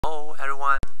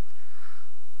everyone.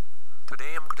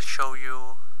 Today I'm going to show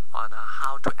you on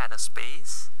how to add a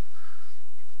space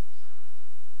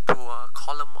to a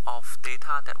column of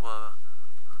data that were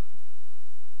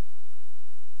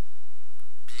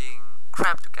being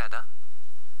crammed together.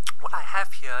 What I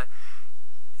have here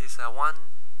is a 1,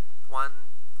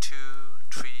 2,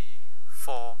 3,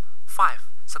 4, 5.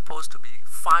 Supposed to be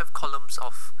 5 columns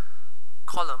of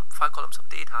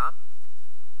data.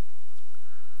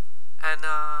 And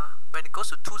when it goes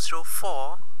to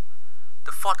 204,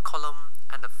 the 4th column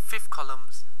and the 5th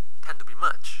columns tend to be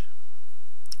merged.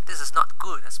 This is not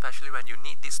good, especially when you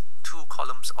need these 2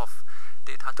 columns of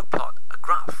data to plot a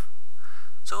graph.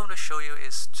 So what I'm going to show you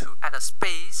is to add a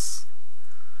space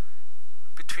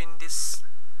between these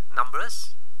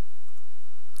numbers,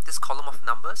 this column of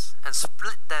numbers, and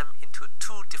split them into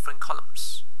 2 different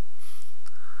columns.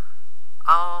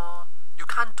 You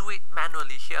can't do it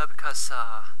manually here because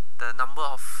the number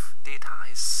of data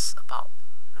is about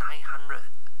 900.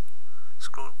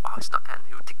 Wow, it's not end.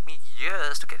 It will take me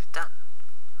years to get it done.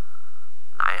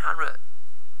 900,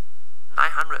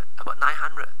 about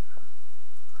 900.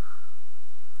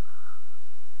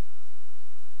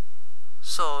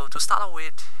 So to start off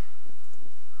with,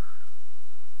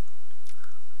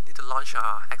 you need to launch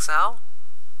Excel.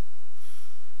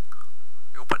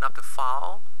 You open up the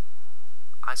file,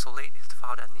 isolate the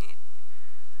file that I need,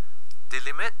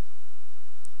 delimit,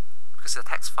 because the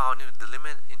text file need to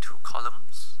delimit into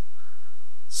columns,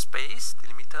 space,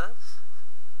 delimiters,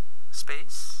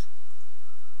 space,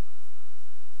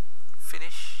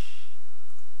 finish,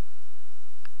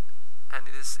 and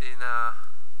it is in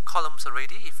columns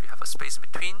already if you have a space in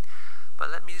between. But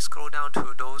let me scroll down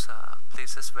to those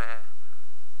places where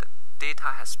the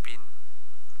data has been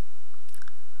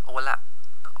overlapped.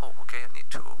 Oh, okay, I need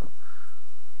to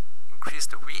increase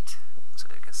the width so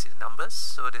that you can see the numbers.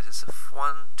 So this is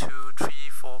 1, 2, 3,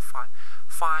 4,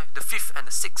 5, the 5th and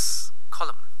the 6th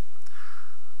column.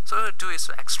 So what we'll do is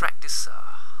to extract these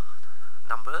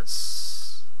numbers.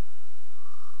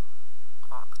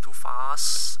 Too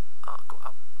fast. Go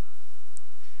up.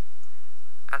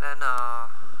 And then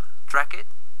drag it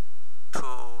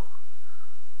to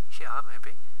here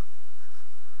maybe.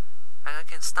 And I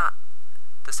can start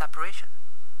the separation.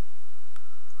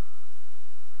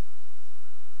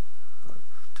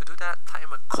 To do that,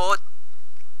 type a code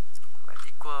where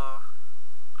equal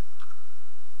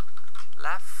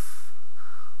left.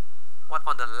 What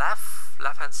on the left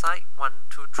hand side? 1,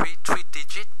 2, 3, 3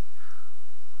 digit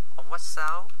of what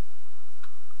cell?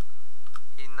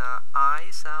 In I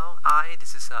cell. I.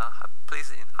 This is a place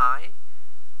in I.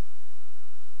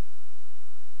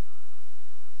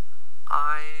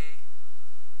 I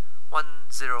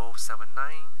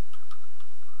 1079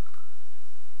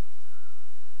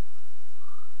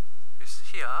 is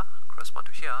here, correspond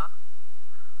to here,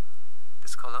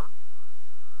 this column.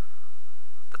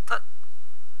 The 3rd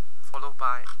followed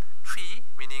by 3,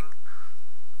 meaning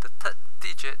the 3rd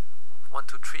digit 1,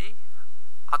 2, 3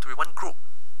 are to be one group.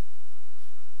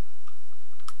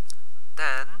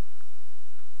 Then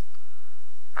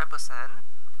ampersand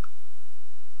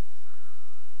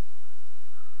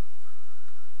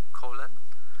colon,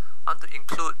 I want to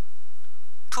include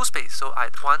 2 space, so I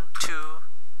 1, 2,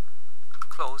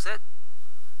 close it,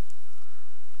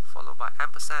 followed by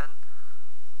ampersand,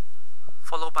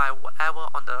 followed by whatever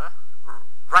on the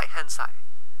right hand side.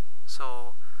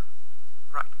 So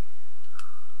right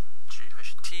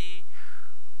GHT,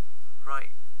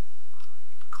 right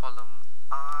column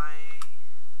I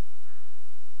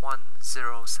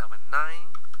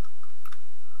 1079,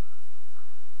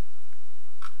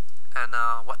 and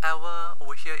whatever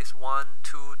over here is 1,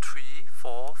 2, 3,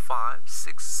 4, 5,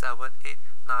 6, 7, 8,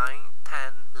 9,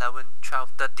 10, 11, 12,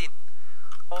 13.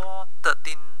 All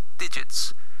 13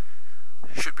 digits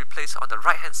should be placed on the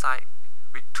right hand side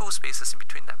with 2 spaces in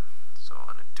between them. So what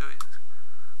I'm going to do is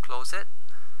close it,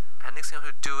 and next thing I'm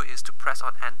going to do is to press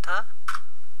on enter,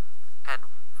 and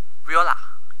voila,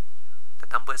 the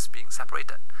number is being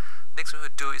separated. Next thing I'm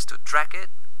going to do is to drag it.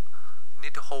 You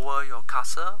need to hover your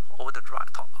cursor over the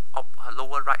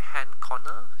lower right hand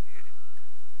corner.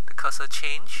 The cursor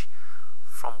change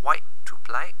from white to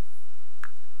black,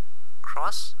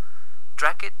 cross,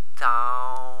 drag it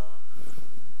down,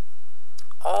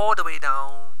 all the way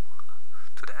down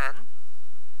to the end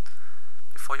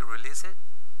before you release it.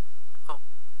 Oh,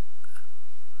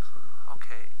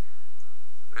 okay,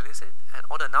 release it, and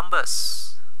all the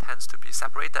numbers tends to be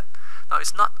separated. Now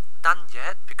it's not done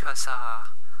yet because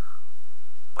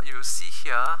what you see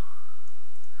here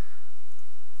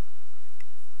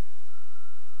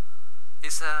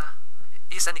is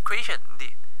an equation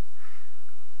indeed.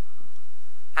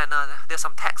 And there's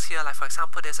some text here, like for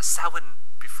example there's a 7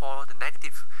 before the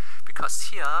negative,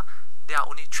 because here there are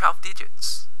only 12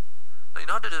 digits. Now in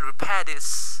order to repair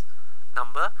this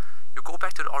number, you go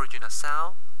back to the original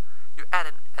cell, you add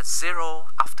a 0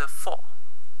 after 4.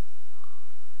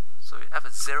 So you add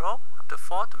a 0 after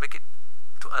 4 to make it,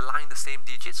 to align the same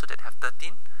digit so that you have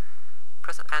 13.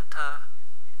 Press and enter,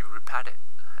 you repair it.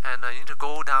 And you need to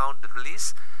go down the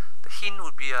list. The hint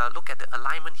would be look at the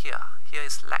alignment here. Here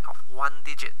is lack of 1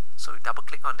 digit. So you double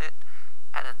click on it,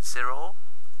 add a 0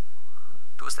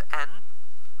 towards the end.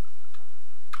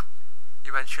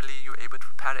 Eventually you're able to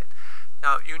repair it.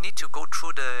 Now you need to go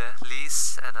through the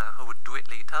list, and I will do it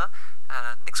later.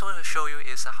 Next one I will show you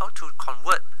is how to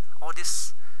convert all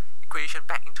this equation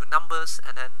back into numbers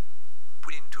and then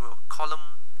put into a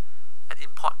column and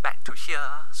import back to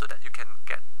here so that you can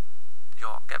get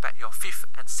back your 5th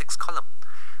and 6th column.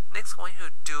 Next what you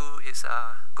do is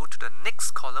go to the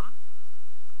next column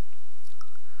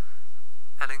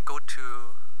and then go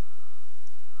to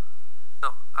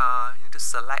you need to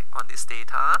select on this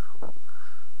data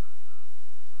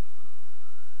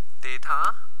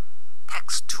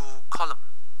text to column.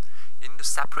 You need to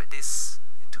separate this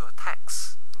into a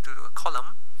text, into a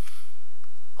column.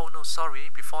 Oh no, sorry,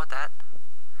 before that,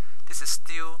 this is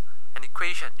still an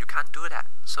equation. You can't do that.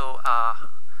 So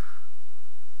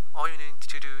all you need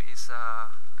to do is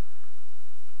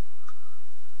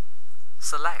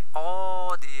select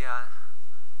all the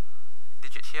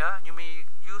digit here. You may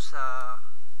use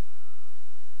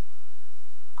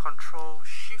Control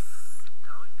Shift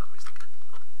down if not mistaken.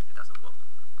 Oh, it doesn't work.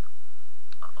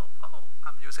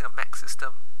 I'm using a Mac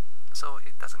system, so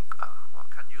it doesn't. I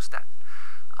can't use that.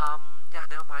 Yeah,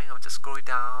 never mind. I'll just scroll it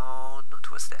down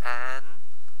towards the end.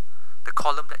 The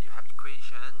column that you have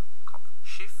equation.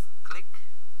 Shift click,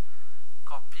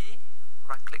 copy.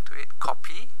 Right click to it,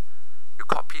 copy. You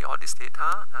copy all this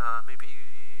data. Maybe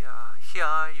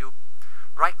here you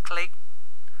right click,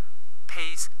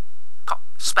 paste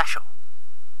special.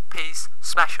 Paste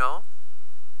special.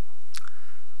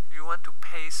 You want to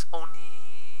paste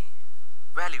only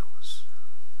values.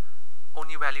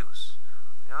 Only values.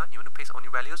 Yeah, you want to paste only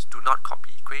values. Do not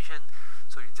copy equation.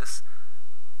 So you just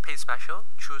paste special.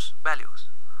 Choose values.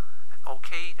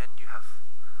 OK. Then you have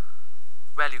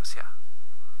values here.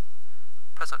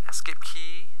 Press on Escape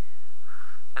key,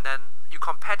 and then you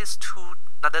compare these two.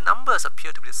 Now the numbers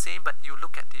appear to be the same, but you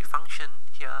look at the function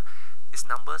here. Is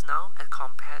numbers now, as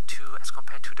compared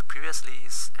to the previously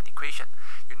is an equation.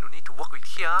 You don't need to work with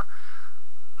here.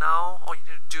 Now all you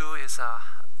need to do is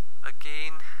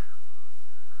again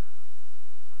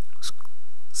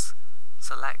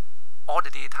select all the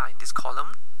data in this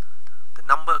column, the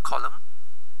number column,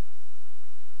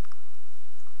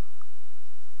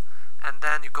 and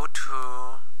then you go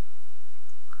to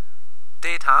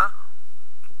data,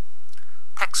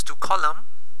 text to column,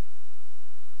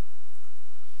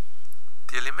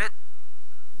 delimit,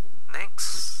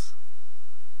 next,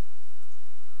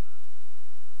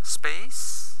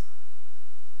 space.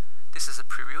 This is a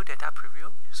preview, data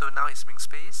preview, so now it's being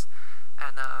space,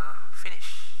 and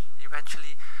finish.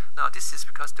 Eventually, now this is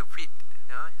because the width,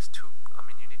 is too.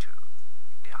 You need to,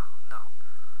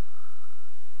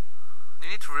 you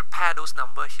need to repair those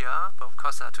numbers here. But of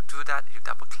course, to do that, you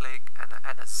double click and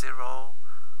add a 0,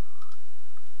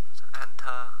 so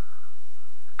enter,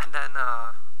 and then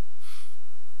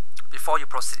before you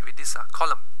proceed with this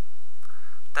column,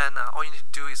 then all you need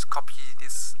to do is copy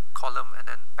this column and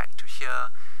then back to here,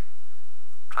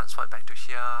 transfer it back to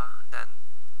here. Then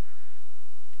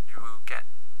you will get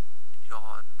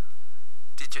your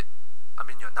digit,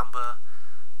 your number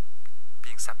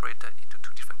being separated into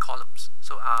 2 different columns.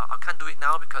 So I can't do it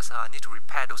now because I need to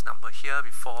repair those numbers here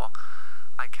before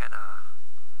I can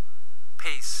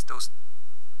paste those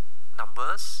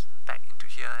numbers back into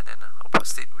here, and then I'll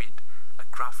proceed with a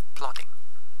graph plotting.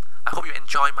 I hope you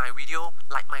enjoy my video.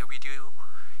 Like my video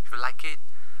if you like it.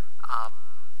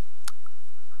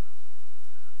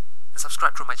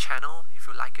 Subscribe to my channel if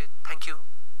you like it. Thank you,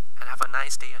 and have a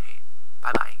nice day ahead.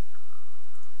 Bye bye.